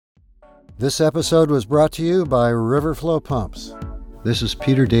This episode was brought to you by Riverflow Pumps. This is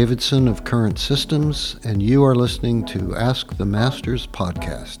Peter Davidson of Current Systems, and you are listening to Ask the Masters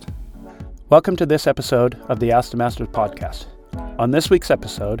podcast. Welcome to this episode of the Ask the Masters podcast. On this week's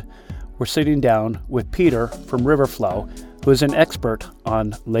episode, we're sitting down with Peter from Riverflow, who is an expert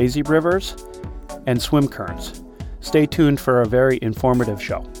on lazy rivers and swim currents. Stay tuned for a very informative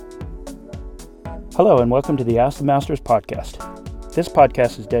show. Hello, and welcome to the Ask the Masters podcast. This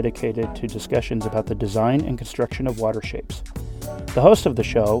podcast is dedicated to discussions about the design and construction of water shapes. The hosts of the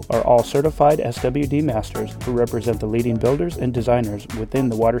show are all certified SWD masters who represent the leading builders and designers within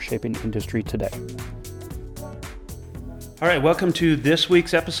the water shaping industry today. All right, welcome to this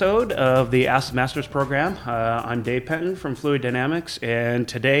week's episode of the Ask the Masters program. I'm Dave Penton from Fluid Dynamics, and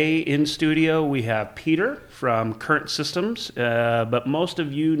today in studio we have Peter from Current Systems, but most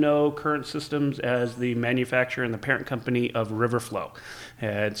of you know Current Systems as the manufacturer and the parent company of Riverflow.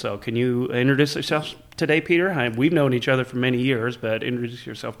 And so can you introduce yourself today, Peter? We've known each other for many years, but introduce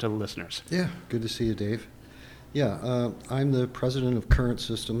yourself to the listeners. Yeah, good to see you, Dave. Yeah, I'm the president of Current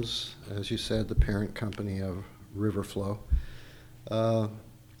Systems, as you said, the parent company of Riverflow.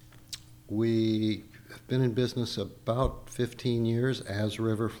 We have been in business about 15 years as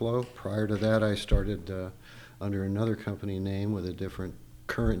Riverflow. Prior to that, I started under another company name with a different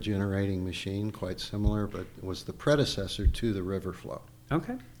current generating machine, quite similar, but it was the predecessor to the Riverflow.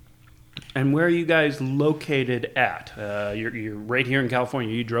 Okay. And where are you guys located at? You're right here in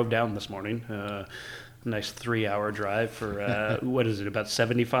California. You drove down this morning. Nice 3-hour drive for, what is it, about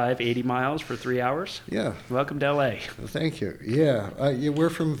 75, 80 miles for 3 hours? Yeah. Welcome to L.A. Well, thank you. Yeah,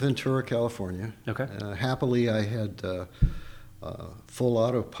 we're from Ventura, California. Okay. Happily, I had full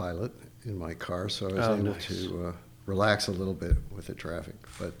autopilot in my car, so I was able to relax a little bit with the traffic.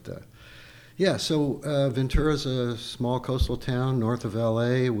 But, so Ventura's a small coastal town north of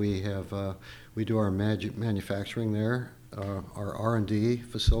L.A. We do our manufacturing there. Our R&D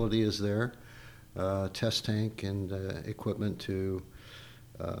facility is there. Test tank and equipment to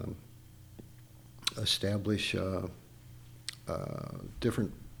establish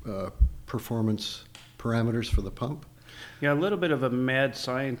different performance parameters for the pump. Yeah, a little bit of a mad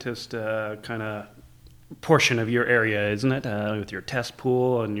scientist kind of portion of your area, isn't it? With your test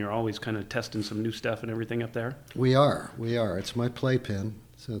pool, and you're always kind of testing some new stuff and everything up there. We are. It's my playpen,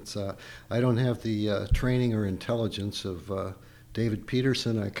 since I don't have the training or intelligence of David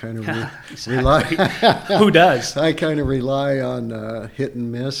Peterson. I kind of rely. Who does? I kind of rely on hit and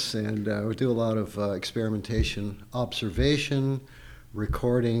miss, and we do a lot of experimentation, observation,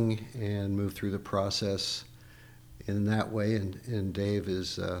 recording, and move through the process in that way. And Dave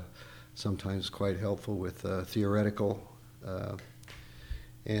is sometimes quite helpful with theoretical,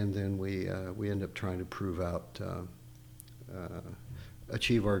 and then we end up trying to prove out.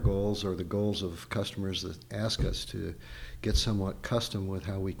 Achieve our goals or the goals of customers that ask us to get somewhat custom with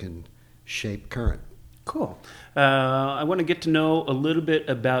how we can shape current. Cool. I want to get to know a little bit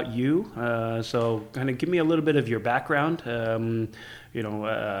about you. So kind of give me a little bit of your background, wife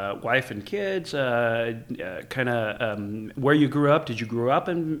and kids, kind of where you grew up. Did you grow up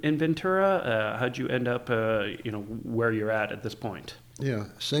in Ventura? How'd you end up, where you're at this point? Yeah,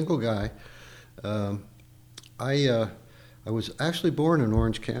 single guy. I was actually born in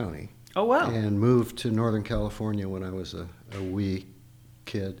Orange County. Oh, wow. And moved to Northern California when I was a wee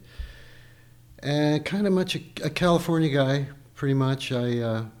kid. And kind of much a California guy, pretty much.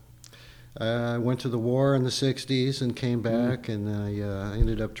 I went to the war in the 60s and came back, and I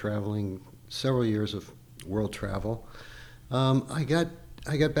ended up traveling several years of world travel. I got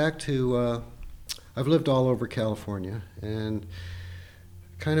back to, I've lived all over California and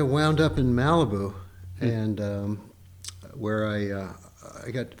kind of wound up in Malibu, and where I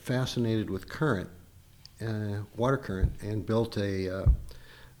got fascinated with current, water current, and built a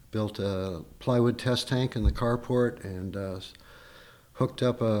plywood test tank in the carport, and hooked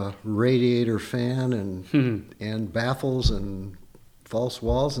up a radiator fan and baffles and false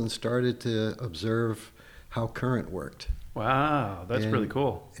walls, and started to observe how current worked. Wow, that's really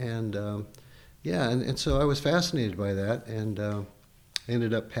cool. And and so I was fascinated by that, and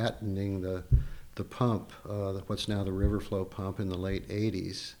ended up patenting the pump, what's now the Riverflow pump, in the late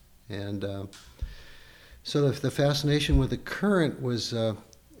 80s. And so the fascination with the current was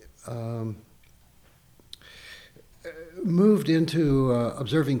moved into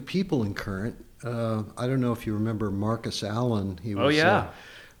observing people in current. I don't know if you remember Marcus Allen.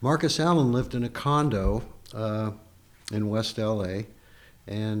 Marcus Allen lived in a condo in West LA,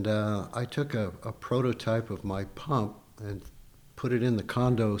 and I took a prototype of my pump and put it in the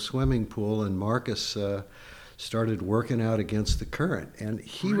condo swimming pool, and Marcus started working out against the current. And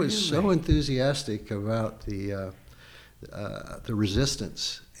he was so Really? enthusiastic about the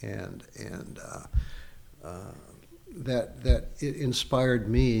resistance and that it inspired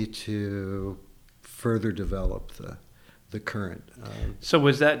me to further develop the current. So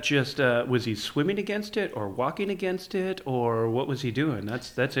was that just was he swimming against it or walking against it or what was he doing?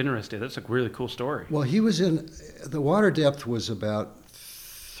 That's interesting. That's a really cool story. Well, he was the water depth was about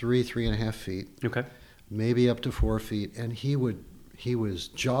 3.5 feet, Okay. maybe up to 4 feet, and he was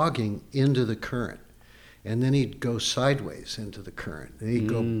jogging into the current, and then he'd go sideways into the current, and he'd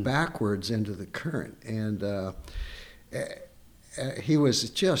go backwards into the current, and he was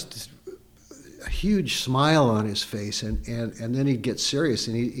just a huge smile on his face, and then he'd get serious,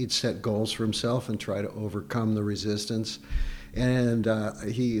 and he'd set goals for himself and try to overcome the resistance. And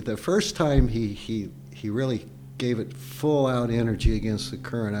the first time he really gave it full out energy against the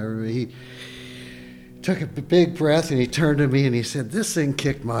current. I remember he took a big breath and he turned to me and he said, "This thing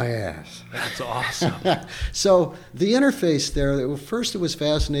kicked my ass." That's awesome. So the interface there, first it was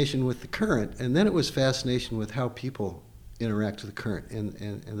fascination with the current, and then it was fascination with how people interact with the current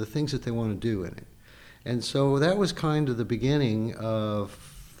and the things that they want to do in it. And so that was kind of the beginning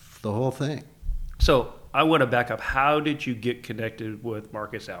of the whole thing. So I want to back up. How did you get connected with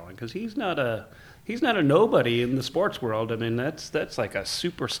Marcus Allen? Because he's not a nobody in the sports world. I mean, that's like a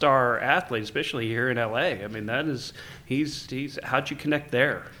superstar athlete, especially here in LA. I mean, he's how'd you connect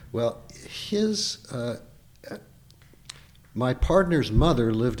there? Well, my partner's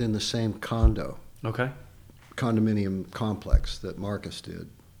mother lived in the same condominium complex that Marcus did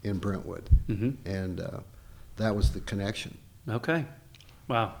in Brentwood, and that was the connection. Okay.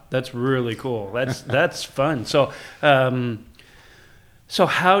 Wow, that's really cool. That's fun. So, so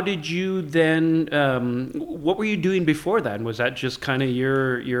how did you then? What were you doing before then? Was that just kind of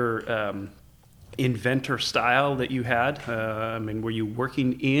your inventor style that you had? I mean, were you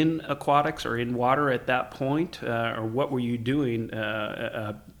working in aquatics or in water at that point, or what were you doing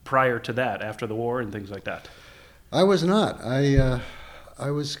prior to that, after the war and things like that? I was not. I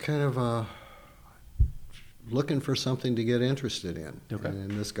was kind of looking for something to get interested in, Okay. and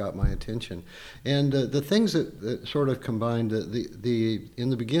this got my attention. And the things that sort of combined in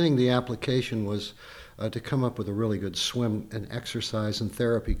the beginning, the application was to come up with a really good swim and exercise and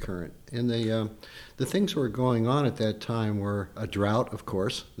therapy current. And the things that were going on at that time were a drought, of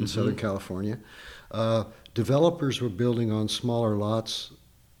course, in Southern California. Developers were building on smaller lots,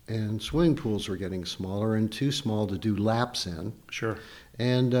 and swimming pools were getting smaller and too small to do laps in. Sure.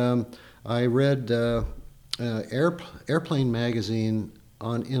 And I read Airplane magazine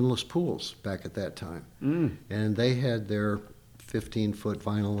on endless pools back at that time. And they had their 15-foot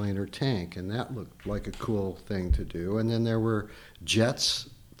vinyl liner tank, and that looked like a cool thing to do. And then there were jets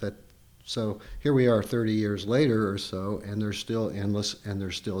so here we are 30 years later or so, and there's still endless, and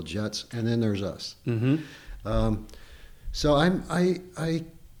there's still jets, and then there's us. So I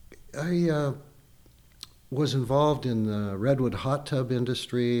was involved in the redwood hot tub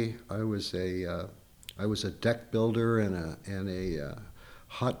industry. I was a deck builder and a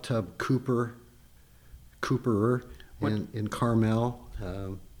hot tub cooperer in Carmel.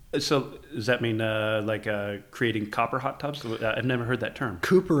 So does that mean like creating copper hot tubs? I've never heard that term.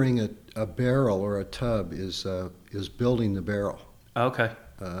 Coopering a barrel or a tub is building the barrel. Okay.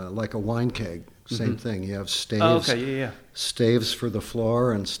 Like a wine keg, same thing. You have staves. Oh, okay, yeah. Staves for the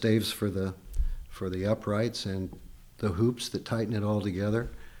floor and staves for the uprights and the hoops that tighten it all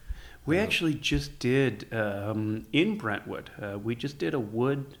together. We actually just did in Brentwood. We just did a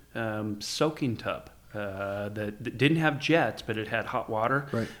wood soaking tub that didn't have jets, but it had hot water.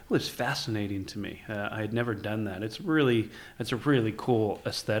 Right. It was fascinating to me. I had never done that. It's a really cool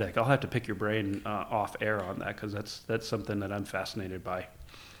aesthetic. I'll have to pick your brain off air on that because that's something that I'm fascinated by.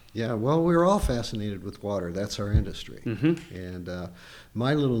 Yeah, well, we're all fascinated with water. That's our industry. And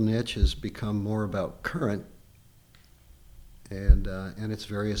my little niche has become more about current and its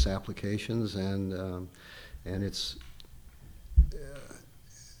various applications and its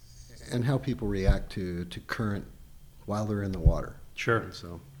and how people react to current while they're in the water. Sure. And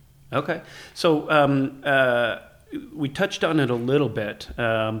so. Okay. So we touched on it a little bit,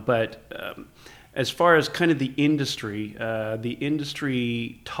 but as far as kind of the industry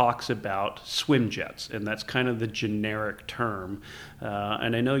talks about swim jets, and that's kind of the generic term.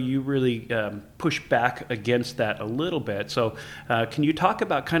 And I know you really push back against that a little bit. So can you talk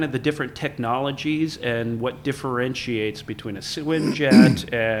about kind of the different technologies and what differentiates between a swim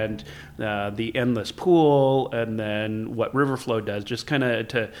jet and the endless pool, and then what Riverflow does, just kind of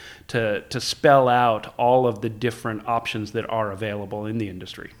to spell out all of the different options that are available in the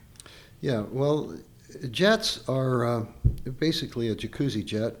industry? Yeah, well, Jets are basically a jacuzzi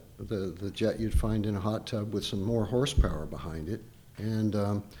jet, the jet you'd find in a hot tub with some more horsepower behind it.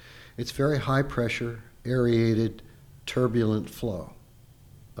 And it's very high pressure, aerated, turbulent flow,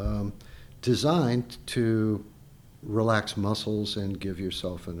 designed to relax muscles and give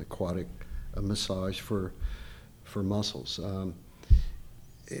yourself an aquatic massage for muscles.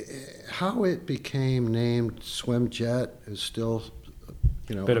 How it became named Swim Jet is still,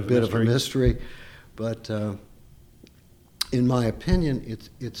 a bit of a mystery. But in my opinion,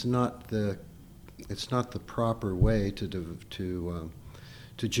 it's not the proper way to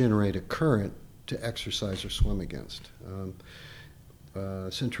generate a current to exercise or swim against.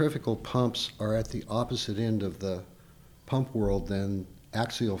 Centrifugal pumps are at the opposite end of the pump world than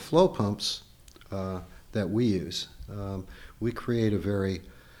axial flow pumps that we use. We create a very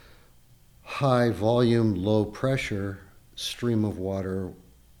high volume, low pressure stream of water,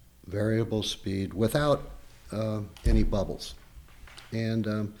 variable speed, without any bubbles,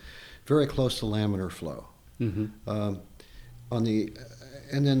 and very close to laminar flow. Mm-hmm.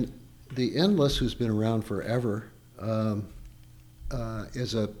 And then the Endless, who's been around forever,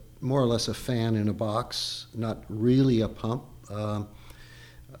 is a more or less a fan in a box, not really a pump,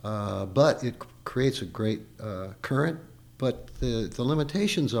 but it creates a great current. But the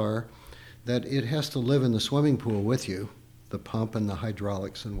limitations are that it has to live in the swimming pool with you, the pump and the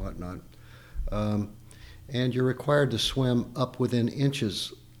hydraulics and whatnot. And you're required to swim up within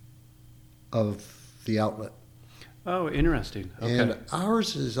inches of the outlet. Oh, interesting. Okay. And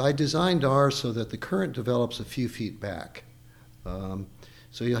I designed ours so that the current develops a few feet back.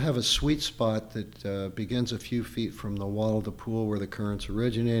 So you'll have a sweet spot that begins a few feet from the wall of the pool where the current's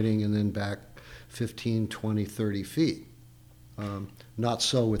originating, and then back 15, 20, 30 feet. Not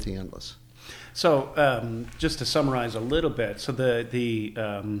so with the Endless. So just to summarize a little bit, so there's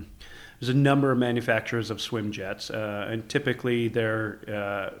a number of manufacturers of swim jets, and typically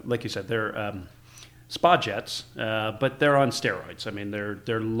they're, like you said, they're spa jets, but they're on steroids. I mean,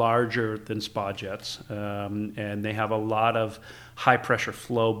 they're larger than spa jets, and they have a lot of high pressure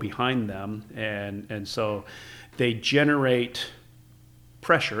flow behind them, and so they generate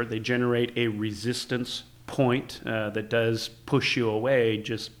pressure. They generate a resistance point that does push you away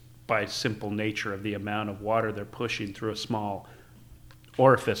just by simple nature of the amount of water they're pushing through a small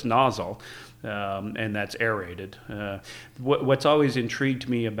orifice nozzle, and that's aerated. What's always intrigued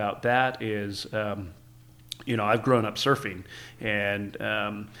me about that is, I've grown up surfing, and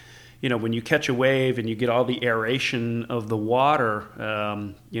when you catch a wave and you get all the aeration of the water,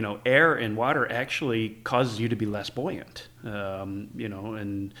 air and water actually causes you to be less buoyant, so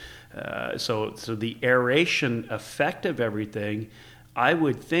the aeration effect of everything, I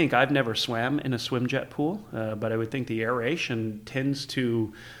would think, I've never swam in a swim jet pool, but I would think the aeration tends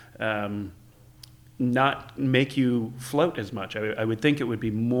to not make you float as much. I would think it would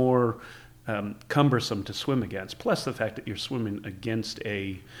be more cumbersome to swim against, plus the fact that you're swimming against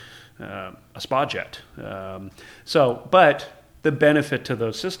a spa jet. But the benefit to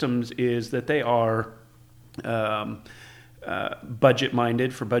those systems is that they are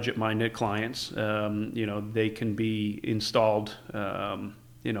budget-minded for budget-minded clients. They can be installed,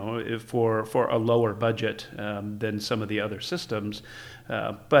 for a lower budget than some of the other systems,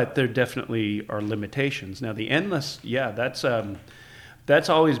 but there definitely are limitations. Now, the Endless, that's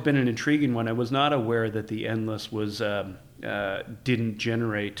always been an intriguing one. I was not aware that the Endless was didn't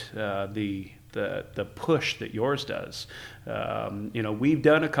generate the push that yours does. We've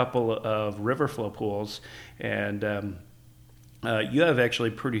done a couple of river flow pools, and you have actually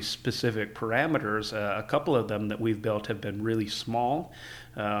pretty specific parameters. A couple of them that we've built have been really small,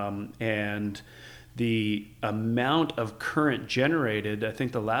 and the amount of current generated, I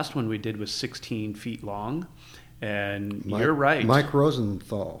think the last one we did was 16 feet long. And you're right. Mike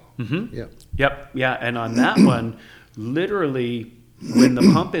Rosenthal. Mm-hmm. Yeah. Yep. Yeah. And on that one, literally, when the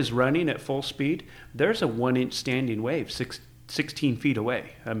pump is running at full speed, there's a 1-inch standing wave 16 feet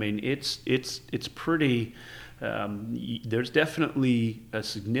away. I mean, it's pretty. There's definitely a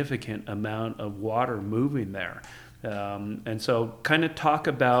significant amount of water moving there, and so kind of talk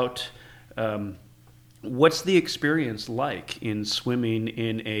about. What's the experience like in swimming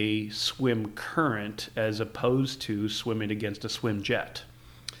in a swim current as opposed to swimming against a swim jet?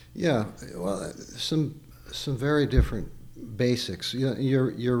 Yeah, well, some very different basics.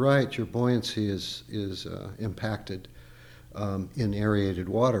 You're right. Your buoyancy is impacted in aerated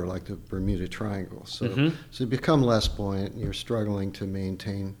water, like the Bermuda Triangle. So you become less buoyant, and you're struggling to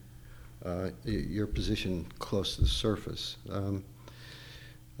maintain your position close to the surface.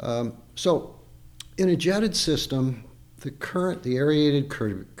 So in a jetted system, the aerated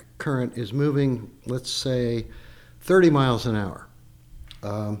current is moving, let's say, 30 miles an hour.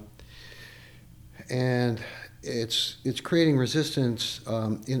 And it's creating resistance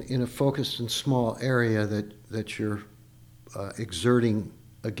in a focused and small area that you're exerting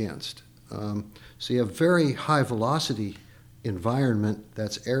against. So you have very high velocity environment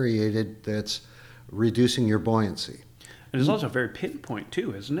that's aerated, that's reducing your buoyancy. And it's also very pinpoint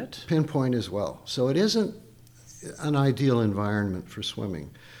too, isn't it? Pinpoint as well. So it isn't an ideal environment for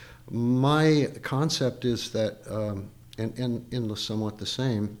swimming. My concept is that, and in somewhat the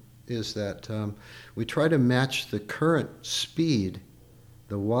same, is that we try to match the current speed,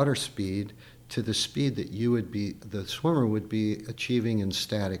 the water speed, to the speed that the swimmer would be achieving in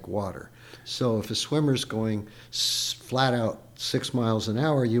static water. So if a swimmer's going flat out 6 miles an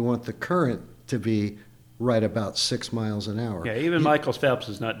hour, you want the current to be right about 6 miles an hour. Yeah, even Michael Phelps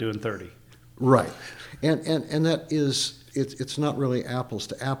is not doing 30. Right. And that is, it's not really apples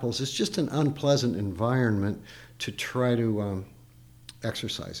to apples. It's just an unpleasant environment to try to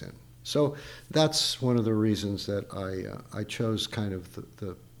exercise in. So that's one of the reasons that I chose kind of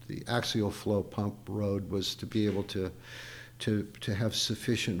the axial flow pump road, was to be able to have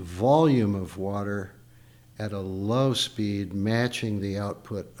sufficient volume of water at a low speed matching the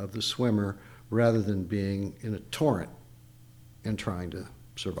output of the swimmer, rather than being in a torrent and trying to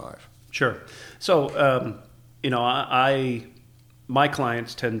survive. Sure. So, my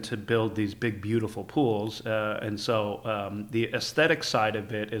clients tend to build these big, beautiful pools, and so the aesthetic side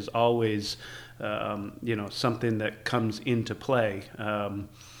of it is always, something that comes into play.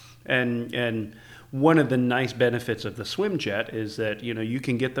 And one of the nice benefits of the SwimJet is that you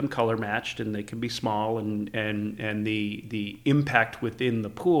can get them color matched, and they can be small, and the impact within the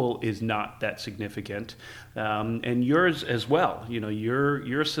pool is not that significant, and yours as well.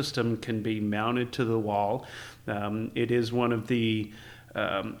 Your system can be mounted to the wall. It is one of the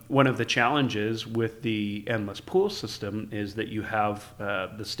challenges with the endless pool system is that you have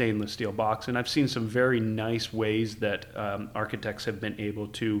the stainless steel box, and I've seen some very nice ways that architects have been able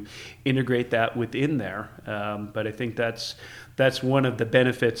to integrate that within there. But I think that's one of the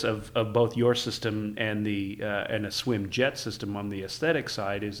benefits of both your system and and a SwimJet system on the aesthetic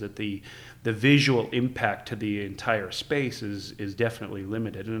side, is that the visual impact to the entire space is definitely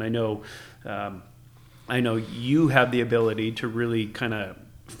limited. And I know you have the ability to really kind of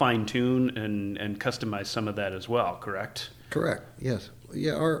fine-tune and customize some of that as well, correct? Correct, yes.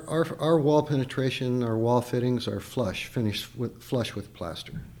 Yeah, our wall penetration, our wall fittings are flush with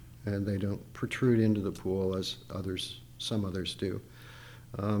plaster, and they don't protrude into the pool as some others do.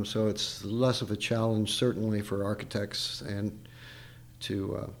 So it's less of a challenge, certainly, for architects and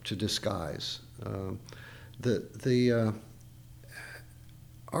to disguise.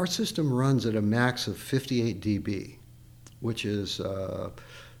 Our system runs at a max of 58 dB, which is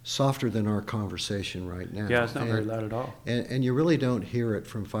softer than our conversation right now. Yeah, it's not very loud at all. And you really don't hear it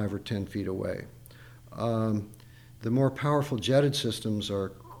from 5 or 10 feet away. The more powerful jetted systems are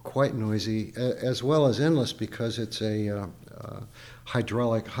quite noisy, as well as endless, because it's a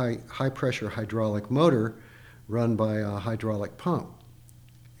high-pressure hydraulic motor run by a hydraulic pump.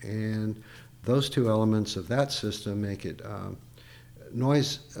 And those two elements of that system make it...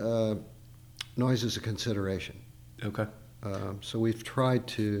 Noise is a consideration. Okay. So we've tried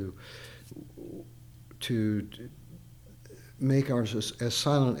to make ours as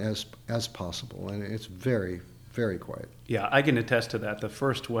silent as possible, and it's very, very quiet. Yeah, I can attest to that. The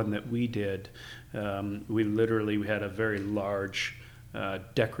first one that we did, we had a very large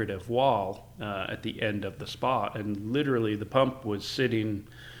decorative wall at the end of the spa, and literally the pump was sitting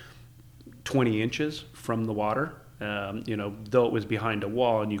 20 inches from the water. Though it was behind a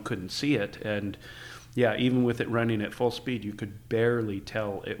wall and you couldn't see it. And yeah, even with it running at full speed, you could barely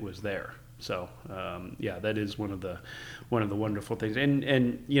tell it was there. So that is one of the wonderful things. And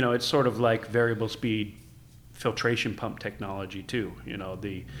it's sort of like variable speed filtration pump technology too.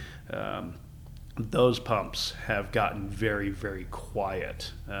 Those pumps have gotten very, very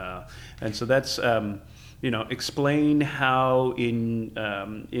quiet. And so that's, explain how in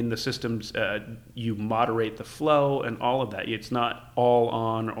the systems you moderate the flow and all of that. It's not all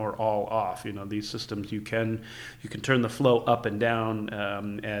on or all off. These systems you can turn the flow up and down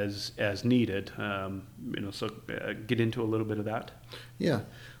as needed. So get into a little bit of that. Yeah,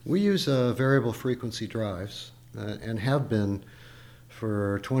 we use variable frequency drives and have been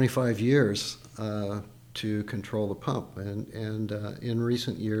for 25 years to control the pump. And in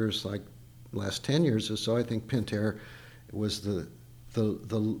recent years, like last 10 years or so, I think Pentair was the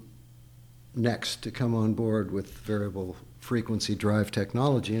next to come on board with variable frequency drive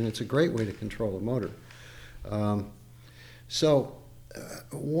technology, and it's a great way to control a motor. So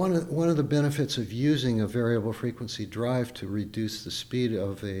one of the benefits of using a variable frequency drive to reduce the speed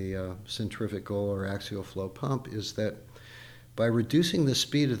of a centrifugal or axial flow pump is that by reducing the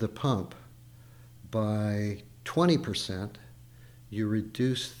speed of the pump by 20%, you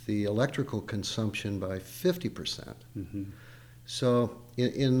reduce the electrical consumption by 50%. Mm-hmm. So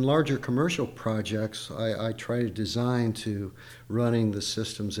in larger commercial projects, I try to design to running the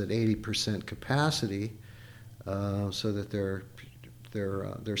systems at 80% capacity so that their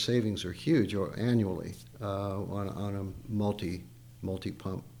savings are huge annually on a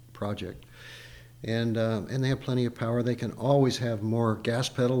multi-pump project. And they have plenty of power. They can always have more gas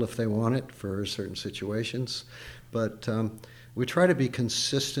pedal if they want it for certain situations. But we try to be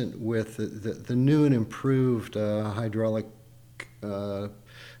consistent with the new and improved hydraulic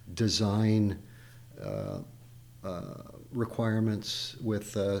design requirements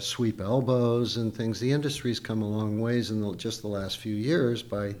with sweep elbows and things. The industry's come a long ways in just the last few years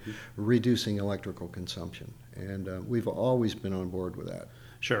by reducing electrical consumption. And we've always been on board with that.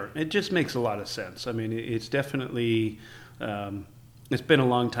 Sure. It just makes a lot of sense. I mean, it's definitely, it's been a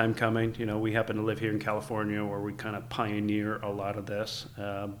long time coming. You know, we happen to live here in California where we kind of pioneer a lot of this.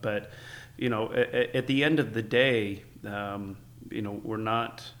 But, you know, at the end of the day, you know, we're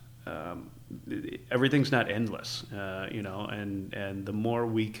not, everything's not endless, you know, and the more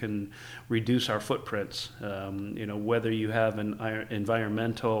we can reduce our footprints, you know, whether you have an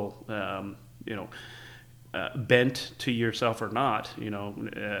environmental, you know, bent to yourself or not, you know,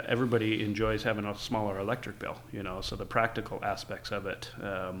 everybody enjoys having a smaller electric bill, you know, so the practical aspects of it,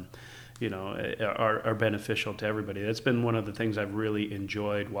 you know, are beneficial to everybody. That's been one of the things I've really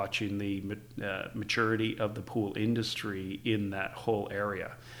enjoyed watching the maturity of the pool industry in that whole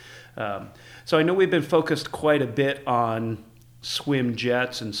area. So I know we've been focused quite a bit on swim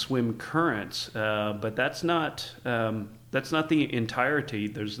jets and swim currents, but that's not the entirety.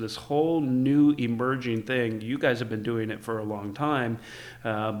 There's this whole new emerging thing. You guys have been doing it for a long time,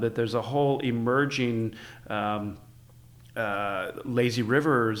 but there's a whole emerging lazy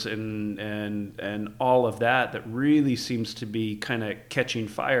rivers and all of that really seems to be kind of catching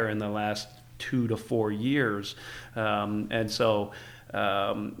fire in the last 2 to 4 years, and so.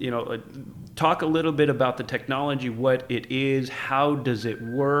 You know, talk a little bit about the technology, what it is, how does it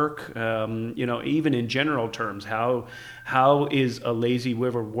work, you know, even in general terms, how is a lazy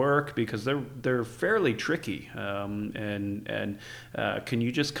river work, because they're fairly tricky, and can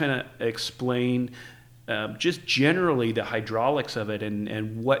you just kind of explain just generally the hydraulics of it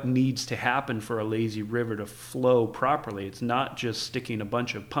and what needs to happen for a lazy river to flow properly? It's not just sticking a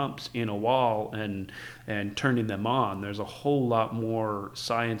bunch of pumps in a wall and turning them on. There's a whole lot more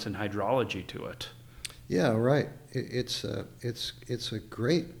science and hydrology to it. Yeah, right. It's a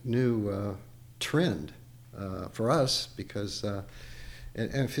great new trend for us because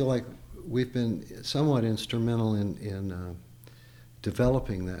and I feel like we've been somewhat instrumental in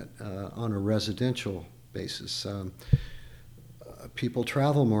developing that on a residential basis. People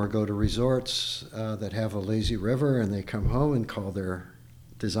travel more, go to resorts that have a lazy river, and they come home and call their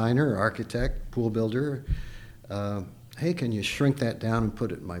designer, architect, pool builder, hey, can you shrink that down and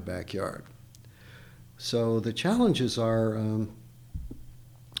put it in my backyard? So the challenges are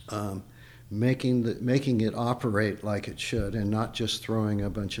making it operate like it should and not just throwing a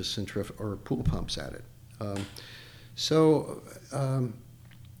bunch of or pool pumps at it.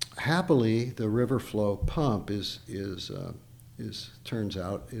 Happily, the river flow pump turns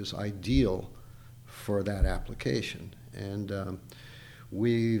out is ideal for that application, and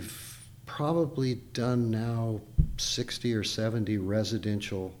we've probably done now 60 or 70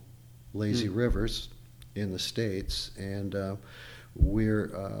 residential lazy rivers in the States, and we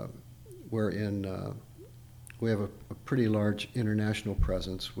have a pretty large international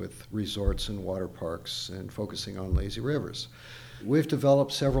presence with resorts and water parks and focusing on lazy rivers. We've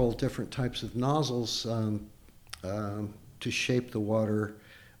developed several different types of nozzles to shape the water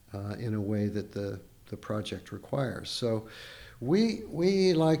in a way that the project requires. So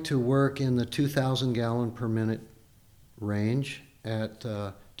we like to work in the 2,000 gallon per minute range at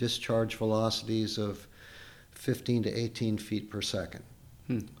discharge velocities of 15 to 18 feet per second.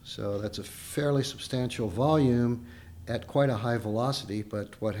 So that's a fairly substantial volume at quite a high velocity,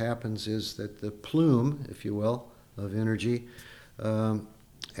 but what happens is that the plume, if you will, of energy,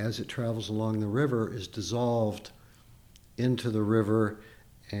 as it travels along the river, is dissolved into the river,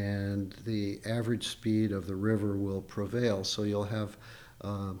 and the average speed of the river will prevail. So you'll have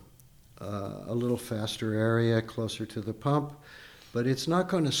a little faster area closer to the pump, but it's not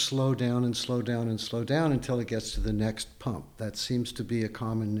going to slow down and slow down and slow down until it gets to the next pump. That seems to be a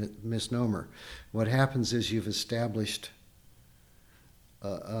common misnomer. What happens is you've established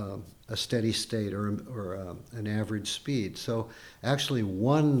a steady state or an average speed. So actually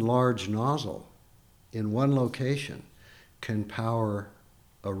one large nozzle in one location can power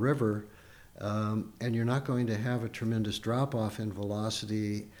a river, and you're not going to have a tremendous drop-off in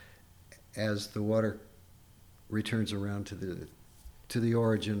velocity as the water returns around to the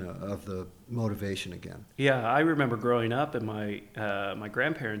origin of the motivation again. Yeah, I remember growing up, and my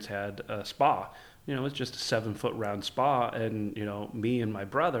grandparents had a spa. You know, it was just a 7-foot round spa, and me and my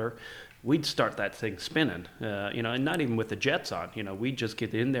brother, we'd start that thing spinning. And not even with the jets on. We'd just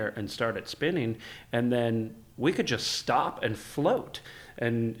get in there and start it spinning, and then we could just stop and float,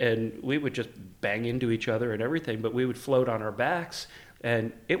 and we would just bang into each other and everything, but we would float on our backs.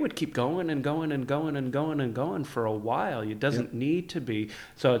 And it would keep going and going and going and going and going for a while. It doesn't need to be.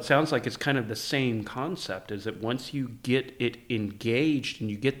 So it sounds like it's kind of the same concept, is that once you get it engaged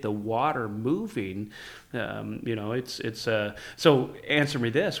and you get the water moving, it's so answer me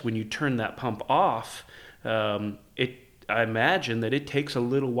this: when you turn that pump off, I imagine that it takes a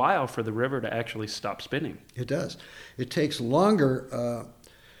little while for the river to actually stop spinning. It does. It takes longer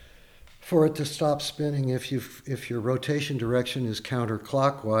for it to stop spinning if your rotation direction is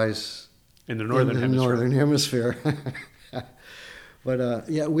counterclockwise in the northern hemisphere. But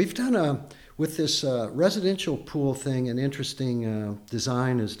we've done with this residential pool thing, an interesting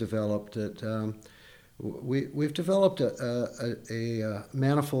design is developed. We've developed a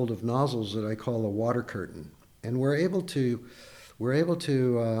manifold of nozzles that I call a water curtain, and we're able to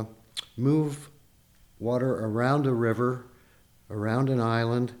move water around a river, around an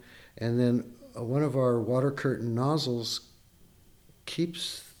island. And then one of our water curtain nozzles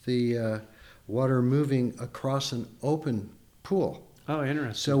keeps the water moving across an open pool. Oh,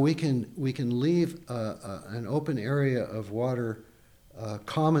 interesting. So we can leave an open area of water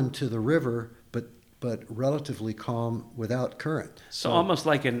common to the river, but relatively calm without current. So almost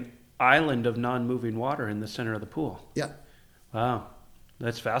like an island of non-moving water in the center of the pool. Yeah. Wow.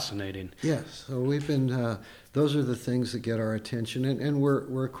 That's fascinating. Yes, so we've been. Those are the things that get our attention, and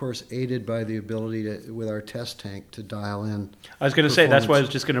we're of course aided by the ability to, with our test tank, to dial in. I was going to say that's why I was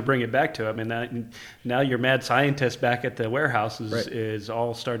just going to bring it back to. I mean, now your mad scientist back at the warehouse is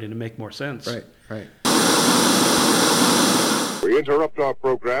all starting to make more sense. Right. We interrupt our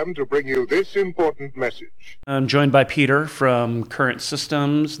program to bring you this important message. I'm joined by Peter from Current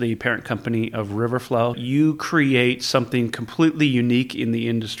Systems, the parent company of Riverflow. You create something completely unique in the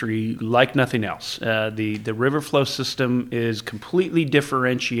industry like nothing else. The Riverflow system is completely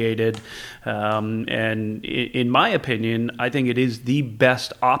differentiated, and in my opinion, I think it is the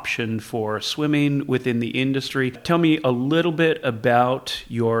best option for swimming within the industry. Tell me a little bit about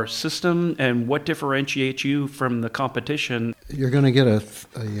your system and what differentiates you from the competition. You're going to get a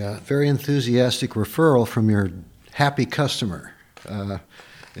very enthusiastic referral from your happy customer.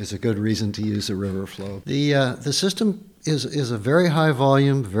 Is a good reason to use a Riverflow. The system is a very high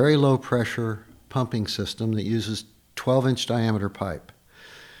volume, very low pressure pumping system that uses 12-inch diameter pipe.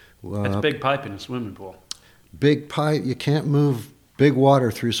 That's a big pipe in a swimming pool. Big pipe. You can't move big water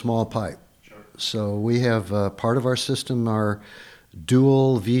through small pipe. Sure. So we have part of our system are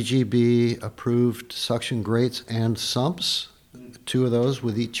dual VGB approved suction grates and sumps. 2 of those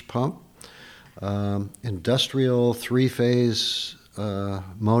with each pump. Industrial 3-phase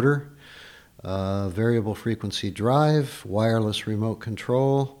motor, variable frequency drive, wireless remote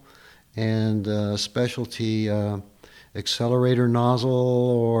control, and specialty accelerator nozzle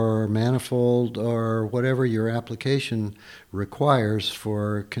or manifold or whatever your application requires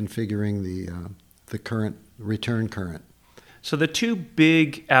for configuring the current, return current. So the 2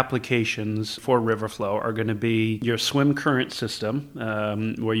 big applications for Riverflow are going to be your swim current system,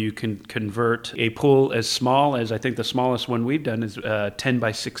 where you can convert a pool as small as, I think the smallest one we've done is 10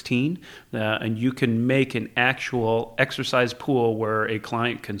 by 16, and you can make an actual exercise pool where a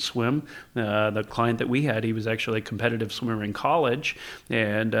client can swim. The client that we had, he was actually a competitive swimmer in college,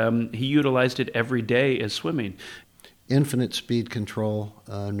 and he utilized it every day as swimming. Infinite speed control,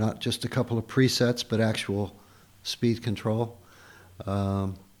 not just a couple of presets, but actual speed control,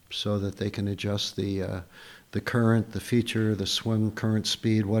 so that they can adjust the current, the feature, the swim current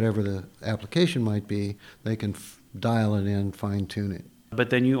speed, whatever the application might be. They can dial it in, fine tune it. But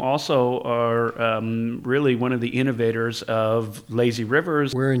then you also are really one of the innovators of Lazy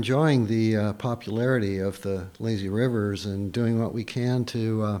Rivers. We're enjoying the popularity of the Lazy Rivers and doing what we can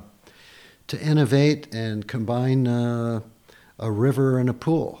to innovate and combine a river and a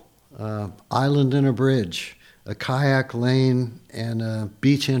pool, island and a bridge, a kayak lane, and a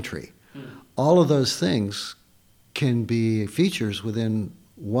beach entry. All of those things can be features within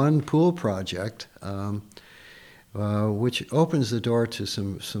one pool project, which opens the door to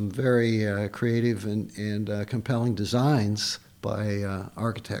some very creative and compelling designs by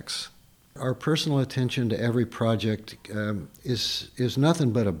architects. Our personal attention to every project is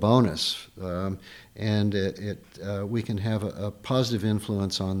nothing but a bonus, and we can have a positive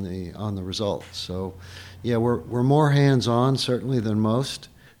influence on the results. So, yeah, we're more hands-on certainly than most.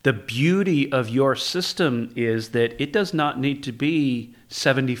 The beauty of your system is that it does not need to be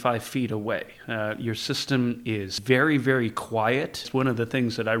 75 feet away. Your system is very, very quiet. It's one of the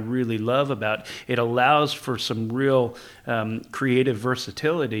things that I really love about it. It allows for some real creative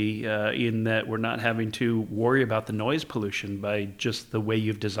versatility in that we're not having to worry about the noise pollution by just the way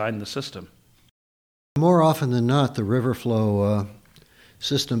you've designed the system. More often than not, the Riverflow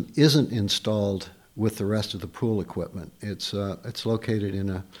system isn't installed with the rest of the pool equipment. It's located in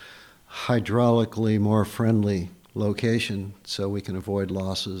a hydraulically more friendly location, so we can avoid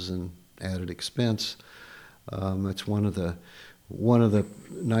losses and added expense. It's one of the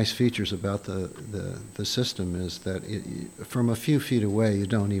nice features about the system is that from a few feet away, you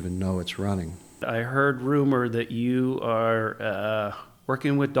don't even know it's running. I heard rumor that you are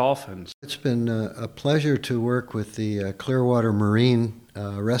working with dolphins. It's been a pleasure to work with the Clearwater Marine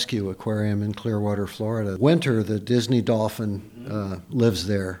Rescue Aquarium in Clearwater, Florida. Winter, the Disney dolphin, lives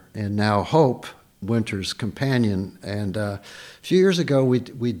there, and now Hope, Winter's companion. And a few years ago,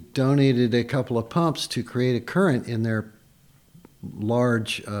 we donated a couple of pumps to create a current in their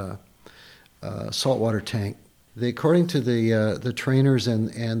large saltwater tank. According to the trainers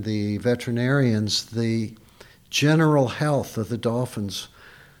and the veterinarians, the general health of the dolphins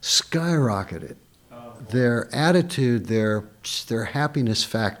skyrocketed. Their attitude, their happiness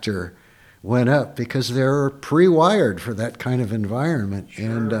factor went up because they're pre-wired for that kind of environment. Sure.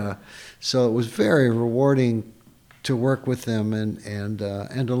 And so it was very rewarding to work with them and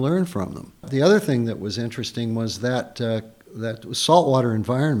to learn from them. The other thing that was interesting was that saltwater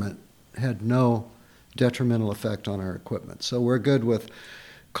environment had no detrimental effect on our equipment. So we're good with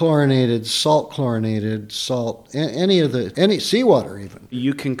chlorinated, salt, any seawater even.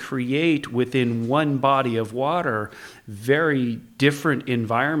 You can create within one body of water very different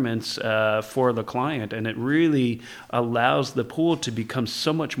environments for the client, and it really allows the pool to become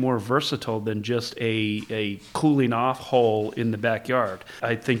so much more versatile than just a cooling off hole in the backyard.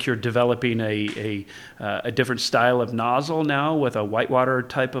 I think you're developing a different style of nozzle now with a whitewater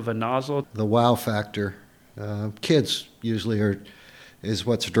type of a nozzle. The wow factor, kids usually is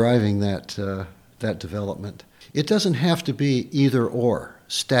what's driving that development. It doesn't have to be either or,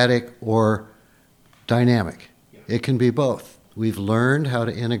 static or dynamic. It can be both. We've learned how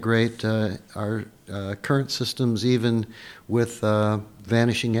to integrate our current systems even with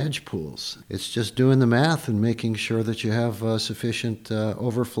vanishing edge pools. It's just doing the math and making sure that you have sufficient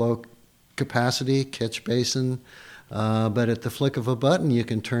overflow capacity, catch basin, but at the flick of a button you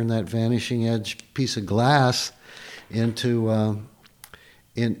can turn that vanishing edge piece of glass into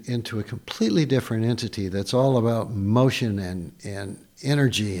a completely different entity that's all about motion and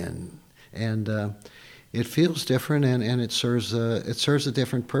energy and it feels different and it serves a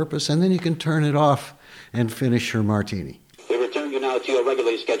different purpose, and then you can turn it off and finish your martini. We return you now to your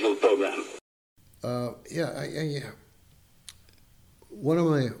regularly scheduled program.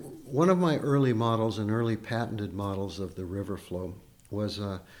 One of my early models and early patented models of the Riverflow was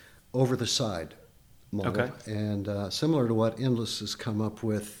over the side model, okay. And similar to what Endless has come up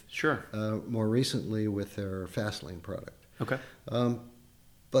with. Sure. More recently with their Fastlane product. Okay.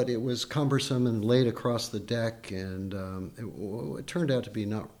 But it was cumbersome and laid across the deck, and it turned out to be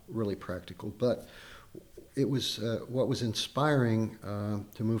not really practical. But it was what was inspiring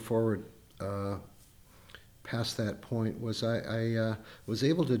to move forward past that point was I was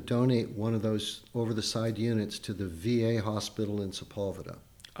able to donate one of those over-the-side units to the VA hospital in Sepulveda.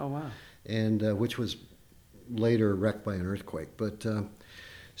 Oh, wow. And which was later wrecked by an earthquake. But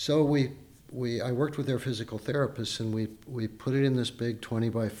so I worked with their physical therapists, and we put it in this big 20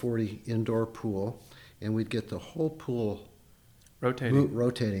 by 40 indoor pool, and we'd get the whole pool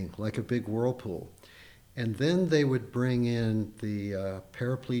rotating like a big whirlpool. And then they would bring in the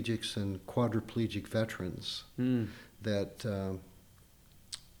paraplegics and quadriplegic veterans that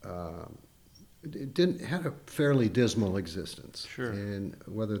had a fairly dismal existence. Sure. And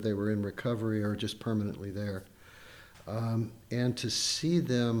whether they were in recovery or just permanently there. And to see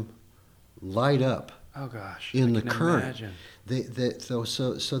them light up oh, gosh, in I the can current. imagine.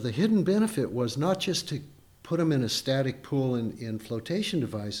 So the hidden benefit was not just to put them in a static pool in flotation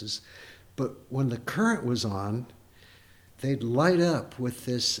devices, but when the current was on, they'd light up with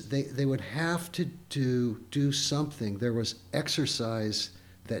this. They would have to do something. There was exercise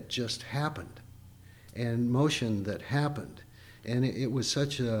that just happened. and motion that happened. And it was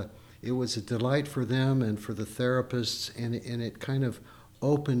it was a delight for them and for the therapists, and it kind of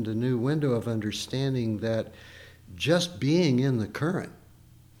opened a new window of understanding that just being in the current,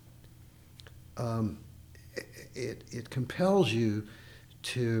 it compels you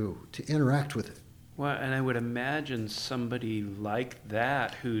to interact with it. Well, and I would imagine somebody like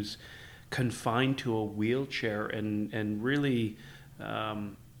that who's confined to a wheelchair and really,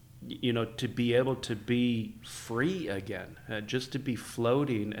 to be able to be free again, just to be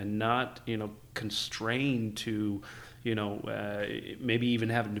floating and not, constrained to, maybe even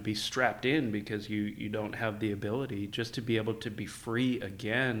having to be strapped in because you don't have the ability, just to be able to be free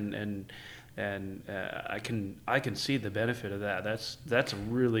again. And I can see the benefit of that. That's a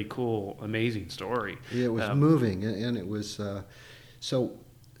really cool, amazing story. Yeah, it was moving, and it was so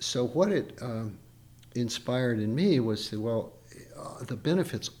what it inspired in me was the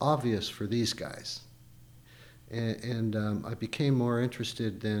benefit's obvious for these guys, and I became more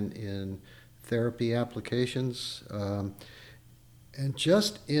interested then in therapy applications, and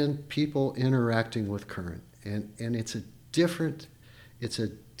just in people interacting with current, and it's a different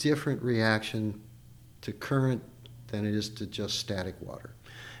reaction to current than it is to just static water.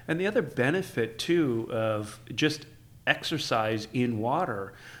 And the other benefit too of just exercise in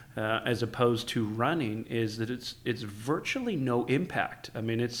water as opposed to running is that it's virtually no impact. I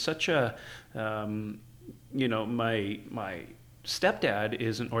mean, it's such a my stepdad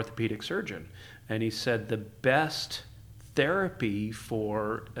is an orthopedic surgeon, and he said the best therapy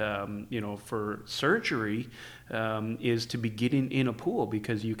for surgery is to be getting in a pool,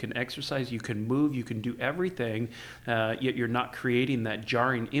 because you can exercise, you can move, you can do everything, yet you're not creating that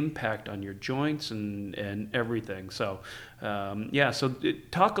jarring impact on your joints and everything. So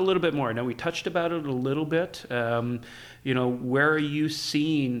talk a little bit more. I know we touched about it a little bit. Where are you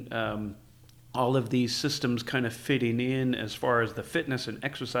seeing all of these systems kind of fitting in as far as the fitness and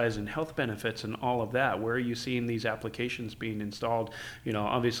exercise and health benefits and all of that? Where are you seeing these applications being installed?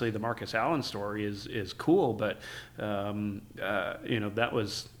 Obviously the Marcus Allen story is cool, but that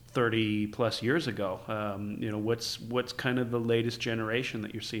was 30 plus years ago. What's kind of the latest generation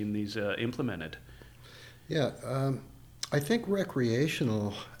that you're seeing these implemented? Yeah, I think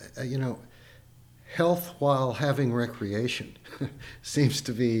recreational, health while having recreation seems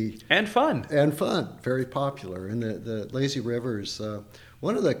to be... And fun, very popular. And the lazy rivers,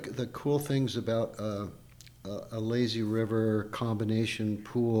 one of the cool things about a lazy river combination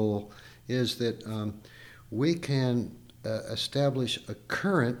pool is that we can establish a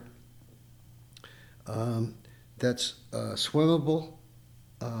current that's swimmable,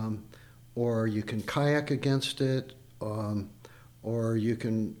 or you can kayak against it, or you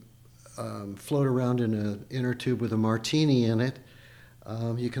can float around in an inner tube with a martini in it.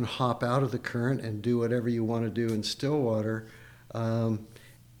 You can hop out of the current and do whatever you want to do in still water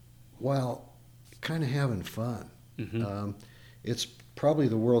while kind of having fun. Mm-hmm. It's probably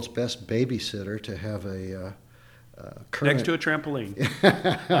the world's best babysitter to have a current. Next to a trampoline.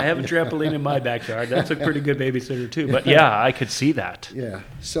 I have a trampoline in my backyard. That's a pretty good babysitter too. But yeah, I could see that. Yeah.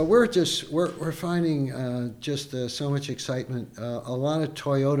 So we're finding just so much excitement. A lot of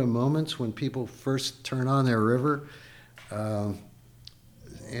Toyota moments when people first turn on their river, and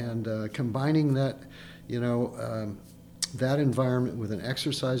combining that, that environment with an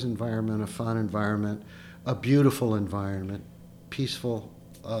exercise environment, a fun environment, a beautiful environment, peaceful.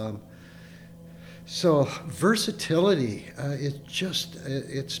 So versatility,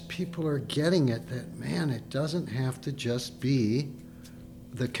 it's people are getting it that, man, it doesn't have to just be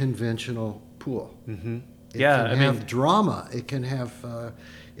the conventional pool. Mm-hmm. It can have drama. It can have,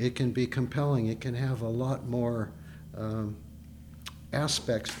 it can be compelling. It can have a lot more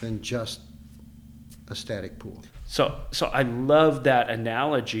aspects than just a static pool. So I love that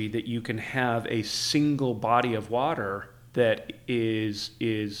analogy that you can have a single body of water that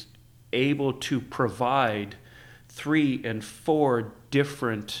is able to provide 3 and 4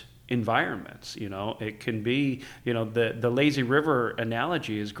 different environments. It can be, the lazy river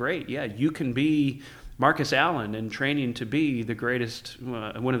analogy is great. Yeah, you can be Marcus Allen and training to be the greatest,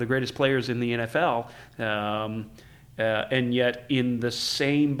 one of the greatest players in the NFL, and yet in the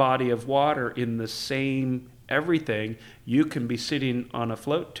same body of water, in the same everything, you can be sitting on a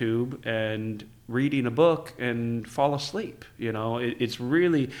float tube and reading a book and fall asleep. It's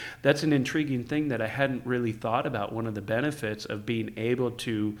really, that's an intriguing thing that I hadn't really thought about. One of the benefits of being able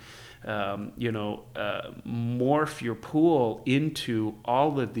to morph your pool into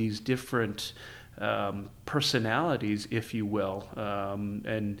all of these different personalities, if you will,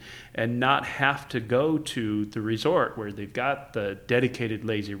 and not have to go to the resort where they've got the dedicated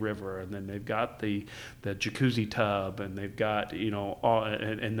lazy river, and then they've got the jacuzzi tub, and they've got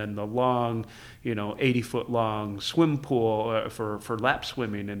and then the long 80-foot long swim pool for lap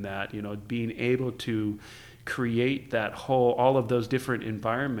swimming, and that being able to create all of those different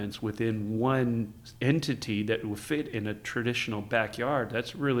environments within one entity that will fit in a traditional backyard.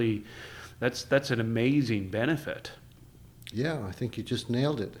 That's an amazing benefit. Yeah, I think you just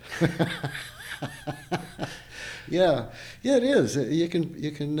nailed it. Yeah, it is. You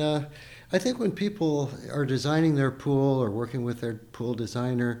can. I think when people are designing their pool or working with their pool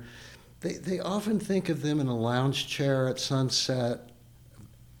designer, they often think of them in a lounge chair at sunset,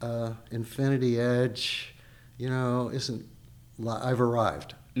 infinity edge. I've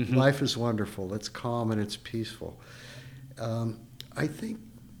arrived. Mm-hmm. Life is wonderful. It's calm and it's peaceful. I think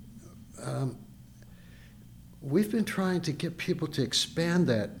we've been trying to get people to expand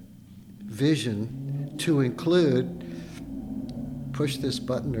that vision to include push this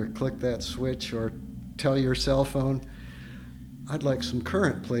button or click that switch or tell your cell phone, I'd like some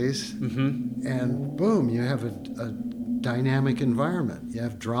current, please. Mm-hmm. And boom, you have a dynamic environment. You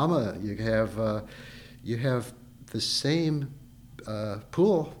have drama. You have the same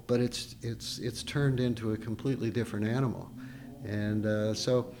pool, but it's turned into a completely different animal. And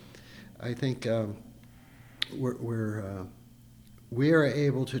so I think we are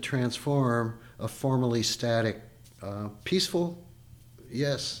able to transform a formerly static, peaceful,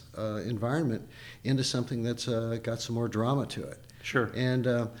 environment into something that's got some more drama to it. Sure. And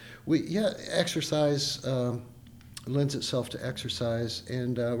exercise lends itself to exercise,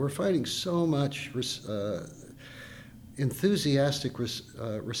 and we're finding so much enthusiastic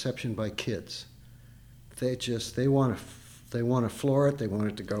reception by kids. They want to floor it. They want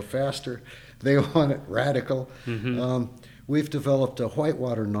it to go faster. They want it radical. Mm-hmm. We've developed a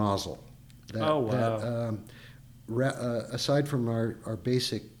whitewater nozzle. Aside from our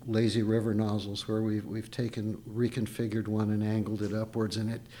basic lazy river nozzles, where we've reconfigured one and angled it upwards,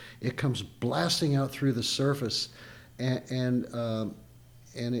 and it comes blasting out through the surface, and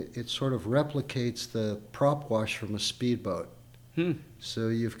it sort of replicates the prop wash from a speedboat. So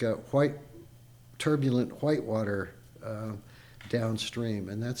you've got turbulent whitewater downstream,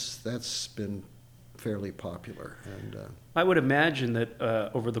 and that's been fairly popular. And I would imagine that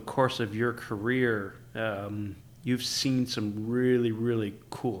over the course of your career, you've seen some really, really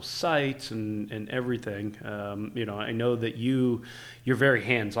cool sites and everything. I know that you're very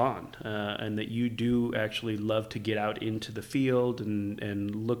hands-on, and that you do actually love to get out into the field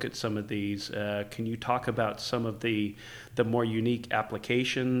and look at some of these. Can you talk about some of the more unique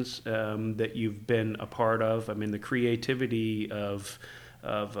applications that you've been a part of? I mean, the creativity of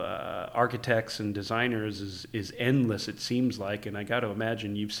architects and designers is endless, it seems like, and I got to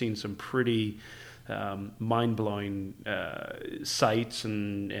imagine you've seen some pretty mind-blowing sites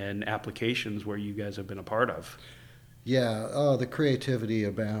and applications where you guys have been a part of. Yeah, the creativity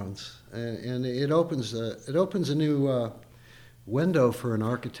abounds, and it opens a new window for an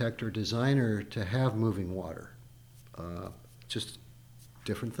architect or designer to have moving water. Just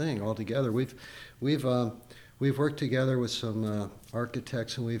different thing altogether. We've worked together with some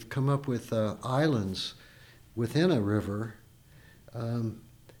architects, and we've come up with islands within a river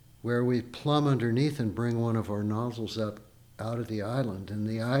where we plumb underneath and bring one of our nozzles up out of the island. And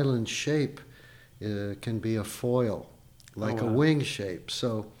the island shape can be a foil, like a wing shape.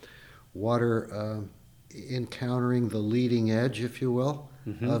 So water encountering the leading edge, if you will,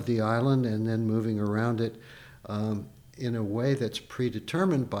 mm-hmm. of the island, and then moving around it in a way that's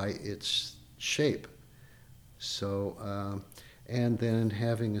predetermined by its shape. So, and then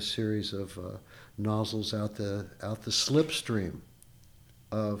having a series of nozzles out the slipstream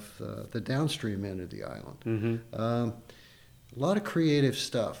of the downstream end of the island. Mm-hmm. A lot of creative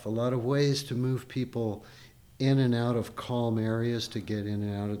stuff, a lot of ways to move people in and out of calm areas to get in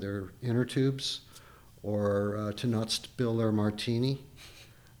and out of their inner tubes, or to not spill their martini.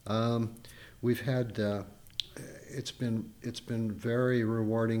 We've had it's been very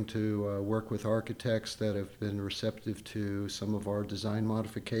rewarding to work with architects that have been receptive to some of our design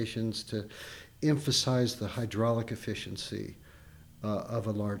modifications to emphasize the hydraulic efficiency of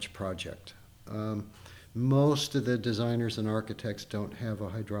a large project. Most of the designers and architects don't have a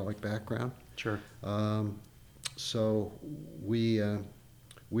hydraulic background. Sure. So we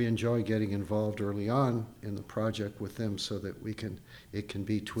enjoy getting involved early on in the project with them, so that it can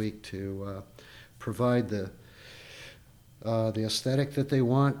be tweaked to provide the aesthetic that they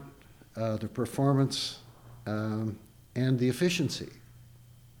want, the performance, and the efficiency.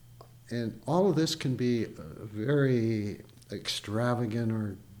 and all of this can be a very extravagant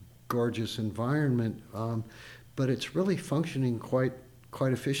or gorgeous environment, but it's really functioning quite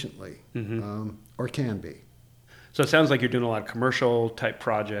efficiently, or can be. So it sounds like you're doing a lot of commercial type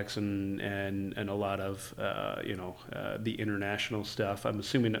projects and a lot of the international stuff. I'm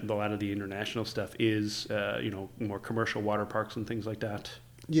assuming that a lot of the international stuff is more commercial water parks and things like that.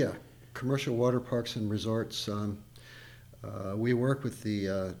 Yeah, commercial water parks and resorts. We work with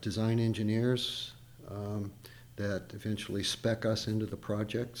the design engineers that eventually spec us into the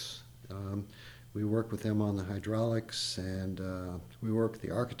projects. We work with them on the hydraulics, and we work with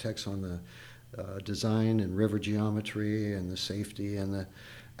the architects on the design and river geometry and the safety and the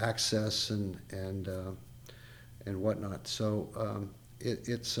access and whatnot. So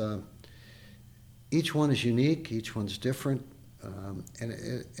it's each one is unique, each one's different, and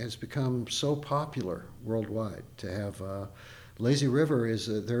it has become so popular worldwide to have. Lazy River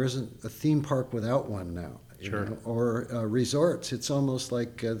there isn't a theme park without one now. Sure. Or resorts. It's almost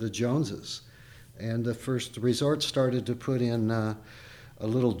like the Joneses. And the first resorts started to put in a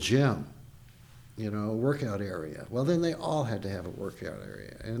little gym, a workout area. Well, then they all had to have a workout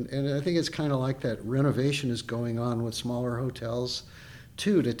area. And I think it's kind of like that renovation is going on with smaller hotels,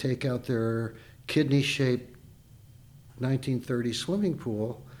 too, to take out their kidney-shaped 1930 swimming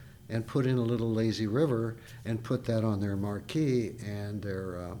pool and put in a little lazy river and put that on their marquee, and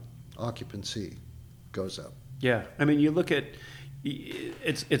their occupancy goes up. Yeah, I mean, you look at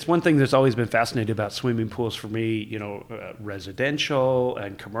it's one thing that's always been fascinating about swimming pools for me. Residential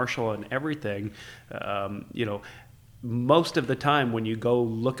and commercial and everything. Most of the time when you go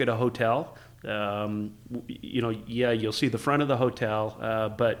look at a hotel, you'll see the front of the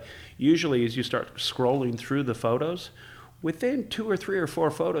hotel, but usually as you start scrolling through the photos, within 2 or 3 or 4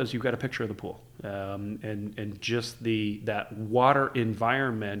 photos, you've got a picture of the pool, and just that water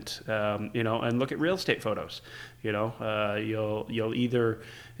environment, and look at real estate photos. You'll either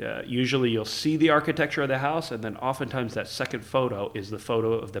usually you'll see the architecture of the house, and then oftentimes that second photo is the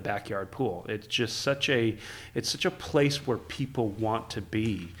photo of the backyard pool. It's just such a place where people want to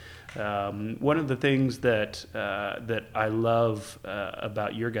be. One of the things that I love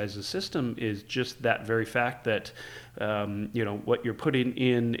about your guys' system is just that very fact that what you're putting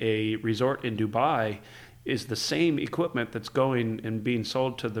in a resort in Dubai is the same equipment that's going and being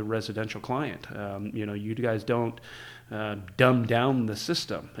sold to the residential client. You guys don't dumb down the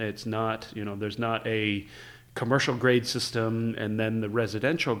system. It's not, there's not a commercial grade system and then the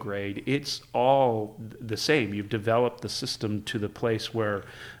residential grade. It's all the same. You've developed the system to the place where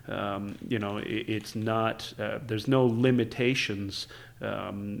it's not. There's no limitations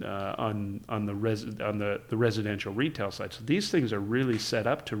on the residential retail side. So these things are really set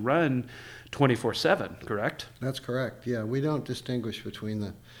up to run 24/7. Correct? That's correct. Yeah, we don't distinguish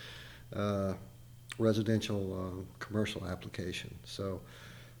between the residential commercial application. So.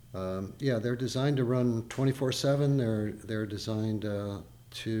 They're designed to run 24/7. They're designed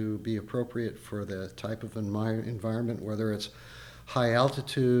to be appropriate for the type of environment, whether it's high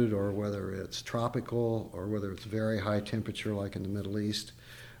altitude or whether it's tropical or whether it's very high temperature like in the Middle East.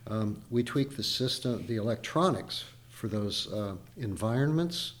 We tweak the system, the electronics for those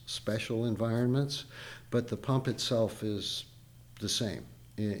environments, special environments, but the pump itself is the same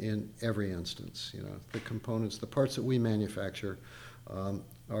in every instance. The components, the parts that we manufacture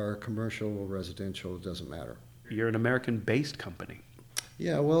are commercial or residential, it doesn't matter. You're an American-based company.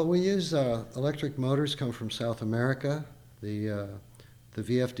 Yeah, well, we use electric motors come from South America. The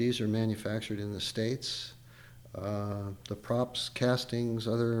VFDs are manufactured in the States. The props, castings,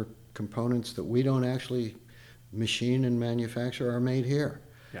 other components that we don't actually machine and manufacture are made here.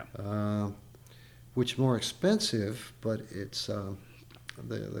 Yeah. Which is more expensive, but it's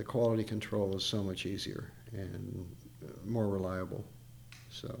the quality control is so much easier and more reliable.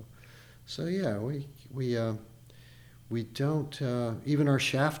 So yeah, we don't even our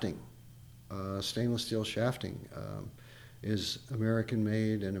shafting, stainless steel shafting, is American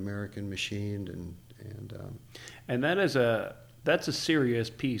made and American machined, and that's a serious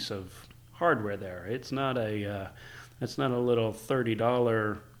piece of hardware there. It's not a little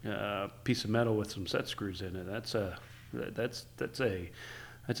 $30 piece of metal with some set screws in it. That's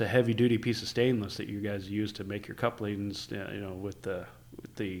a heavy duty piece of stainless that you guys use to make your couplings.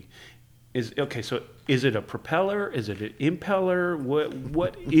 So is it a propeller? Is it an impeller?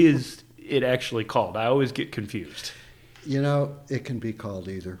 What is it actually called? I always get confused. It can be called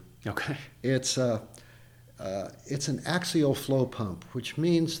either. Okay. It's an axial flow pump, which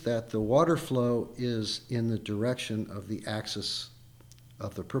means that the water flow is in the direction of the axis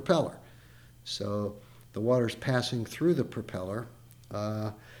of the propeller. So the water's passing through the propeller,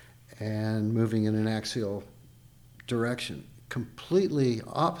 and moving in an axial direction, completely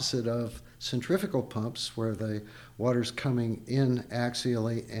opposite of centrifugal pumps where the water's coming in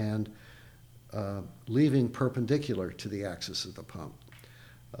axially and leaving perpendicular to the axis of the pump.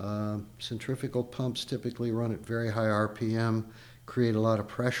 Centrifugal pumps typically run at very high RPM, create a lot of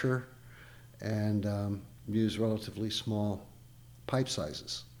pressure, and use relatively small pipe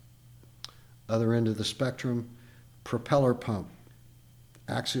sizes. Other end of the spectrum, propeller pump,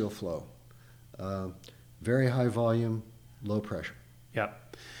 axial flow, very high volume, low pressure. Yeah,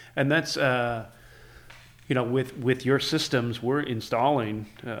 and that's with your systems, we're installing.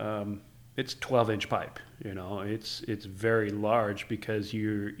 It's 12-inch pipe. It's very large because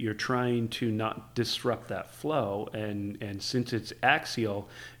you're trying to not disrupt that flow, and since it's axial,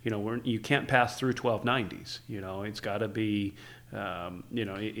 you can't pass through 1290s. It's got to be,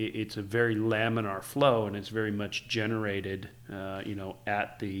 it's a very laminar flow, and it's very much generated,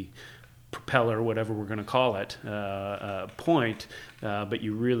 at the propeller, whatever we're going to call it, point, but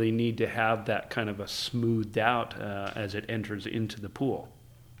you really need to have that kind of a smoothed out as it enters into the pool.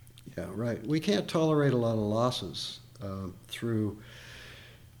 Yeah, right. We can't tolerate a lot of losses through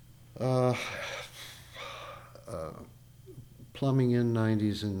plumbing in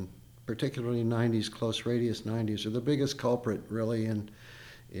 90s, and particularly 90s, close radius 90s are the biggest culprit really in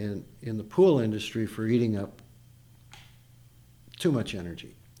the pool industry for eating up too much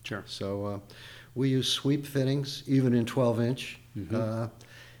energy. Sure. So we use sweep fittings, even in 12-inch,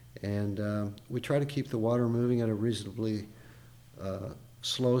 and we try to keep the water moving at a reasonably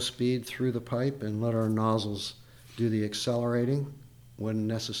slow speed through the pipe and let our nozzles do the accelerating when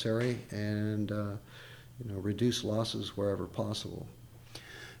necessary, and reduce losses wherever possible.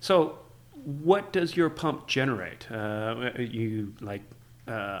 So what does your pump generate? You like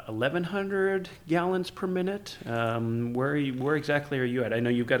 1,100 gallons per minute? Where exactly are you at? I know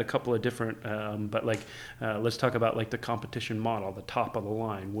you've got a couple of different, but let's talk about like the competition model, the top of the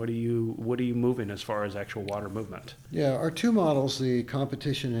line. What are you moving as far as actual water movement? Yeah, our two models, the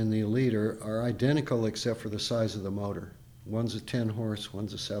competition and the Elite, are identical except for the size of the motor. One's a 10 horse,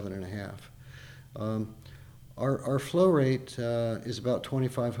 one's a 7.5. Our flow rate is about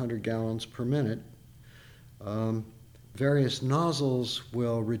 2,500 gallons per minute. Various nozzles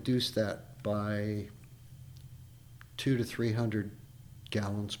will reduce that by 200 to 300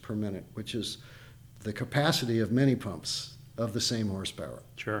 gallons per minute, which is the capacity of many pumps of the same horsepower.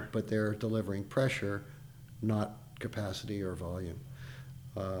 Sure. But they're delivering pressure, not capacity or volume.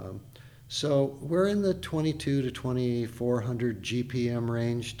 So we're in the 22 to 2,400 GPM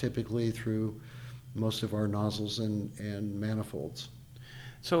range typically through most of our nozzles and manifolds.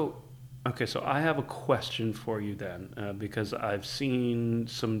 So I have a question for you then, because I've seen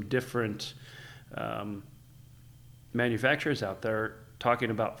some different manufacturers out there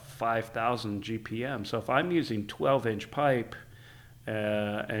talking about 5,000 GPM. So if I'm using 12-inch pipe,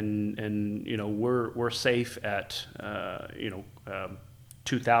 and we're safe at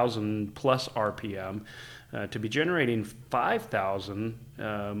 2,000 plus RPM, to be generating 5,000,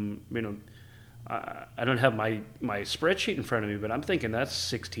 I don't have my spreadsheet in front of me, but I'm thinking that's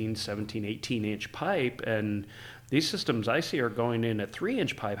 16, 17, 18-inch pipe, and these systems I see are going in at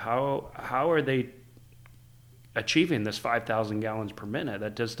 3-inch pipe. How are they achieving this 5,000 gallons per minute?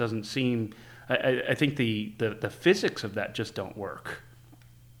 That just doesn't seem. I think the physics of that just don't work.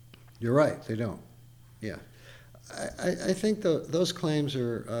 You're right, they don't. Yeah, I think those claims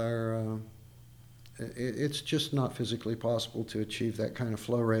are it's just not physically possible to achieve that kind of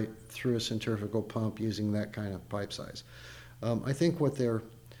flow rate through a centrifugal pump using that kind of pipe size. I think what they're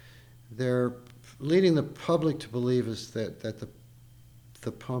leading the public to believe is that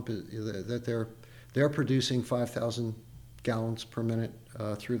the pump is that they're producing 5,000 gallons per minute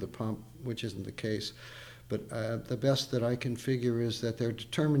through the pump, which isn't the case. But the best that I can figure is that they're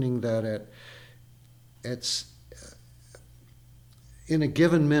determining that in a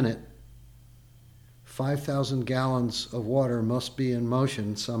given minute, 5,000 gallons of water must be in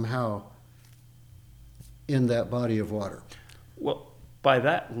motion somehow in that body of water. Well, by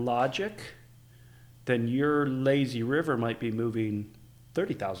that logic, then your lazy river might be moving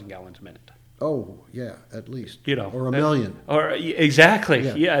 30,000 gallons a minute. Oh, yeah, at least. Or a that, million. Or exactly.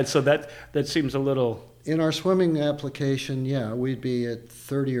 Yeah, so that seems a little. In our swimming application, yeah, we'd be at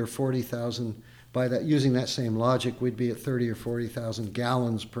 30 or 40,000. By that, using that same logic, we'd be at 30 or 40,000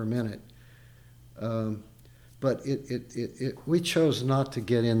 gallons per minute. But we chose not to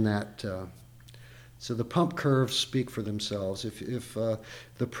get in that. So the pump curves speak for themselves. If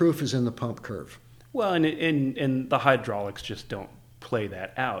the proof is in the pump curve. Well, and the hydraulics just don't play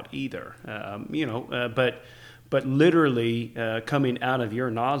that out either. But literally coming out of your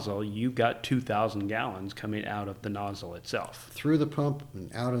nozzle, you've got 2,000 gallons coming out of the nozzle itself. Through the pump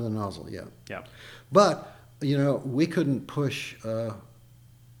and out of the nozzle, yeah. Yeah. But, we couldn't push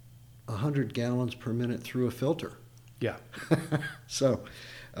 100 gallons per minute through a filter. Yeah. So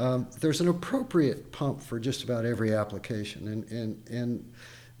there's an appropriate pump for just about every application. And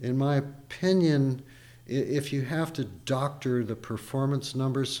in my opinion, if you have to doctor the performance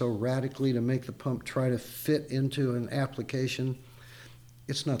numbers so radically to make the pump try to fit into an application,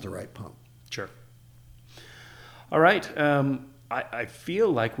 it's not the right pump. Sure. All right. I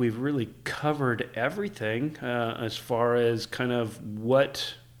feel like we've really covered everything as far as kind of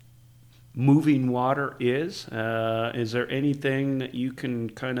what moving water is. Is there anything that you can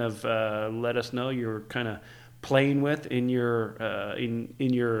kind of let us know you're kind of playing with in your in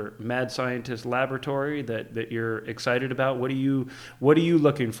your mad scientist laboratory that you're excited about? What are you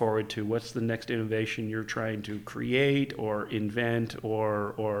looking forward to? What's the next innovation you're trying to create or invent,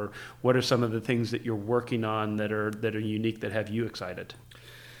 or what are some of the things that you're working on that are unique that have you excited?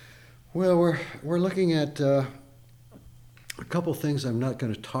 Well, we're looking at a couple things I'm not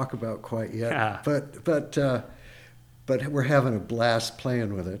going to talk about quite yet, Yeah. but we're having a blast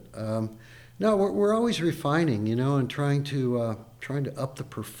playing with it. No, we're always refining, and trying to up the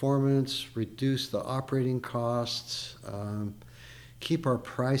performance, reduce the operating costs, keep our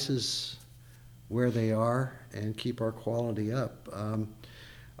prices where they are, and keep our quality up.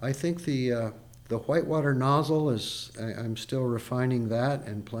 I think the whitewater nozzle I'm still refining that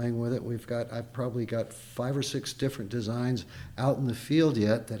and playing with it. I've probably got 5 or 6 different designs out in the field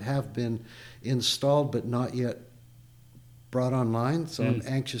yet that have been installed but not yet brought online, so I'm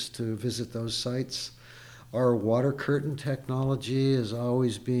anxious to visit those sites. Our water curtain technology is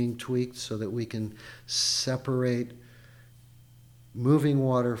always being tweaked so that we can separate moving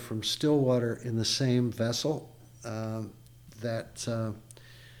water from still water in the same vessel. That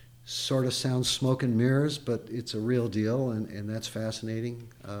sort of sounds smoke and mirrors, but it's a real deal, and that's fascinating.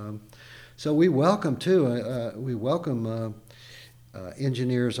 So we welcome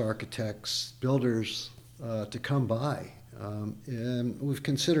engineers, architects, builders to come by. And we've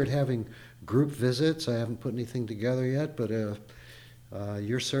considered having group visits. I haven't put anything together yet, but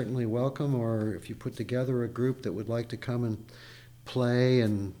you're certainly welcome, or if you put together a group that would like to come and play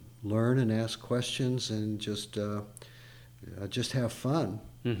and learn and ask questions and just have fun,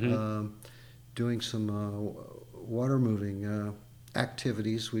 doing some water moving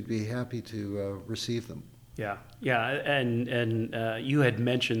activities, we'd be happy to receive them. Yeah, and you had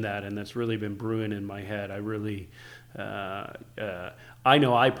mentioned that, and that's really been brewing in my head. I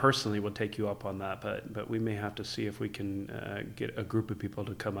know I personally will take you up on that, but we may have to see if we can get a group of people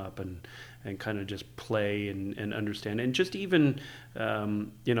to come up and kind of just play and understand. And just even,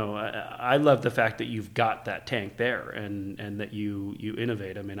 I love the fact that you've got that tank there and that you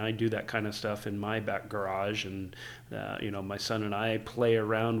innovate. I mean, I do that kind of stuff in my back garage, and my son and I play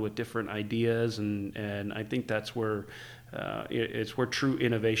around with different ideas, and I think that's where it's where true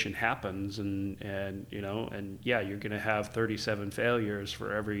innovation happens, and you're going to have 37 failures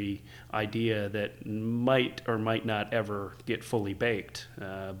for every idea that might or might not ever get fully baked,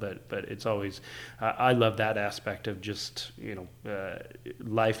 but it's always I love that aspect of just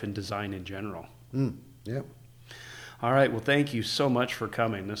life and design in general. Yeah. All right. Well, thank you so much for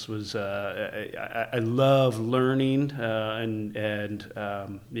coming. This was I love learning, and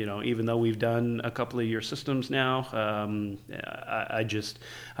even though we've done a couple of your systems now, I'm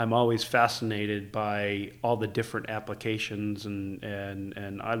always fascinated by all the different applications,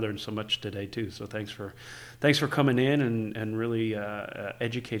 and I learned so much today too. So thanks for coming in and really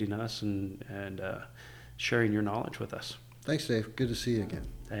educating us and sharing your knowledge with us. Thanks, Dave. Good to see you again.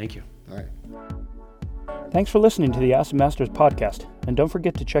 Thank you. All right. Thanks for listening to the Ask the Masters podcast, and don't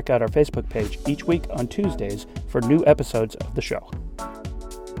forget to check out our Facebook page each week on Tuesdays for new episodes of the show.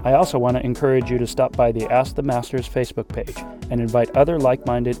 I also want to encourage you to stop by the Ask the Masters Facebook page and invite other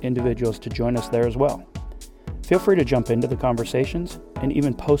like-minded individuals to join us there as well. Feel free to jump into the conversations and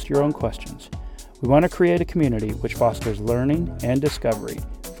even post your own questions. We want to create a community which fosters learning and discovery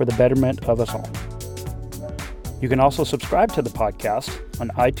for the betterment of us all. You can also subscribe to the podcast on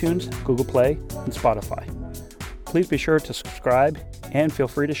iTunes, Google Play, and Spotify. Please be sure to subscribe and feel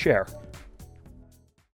free to share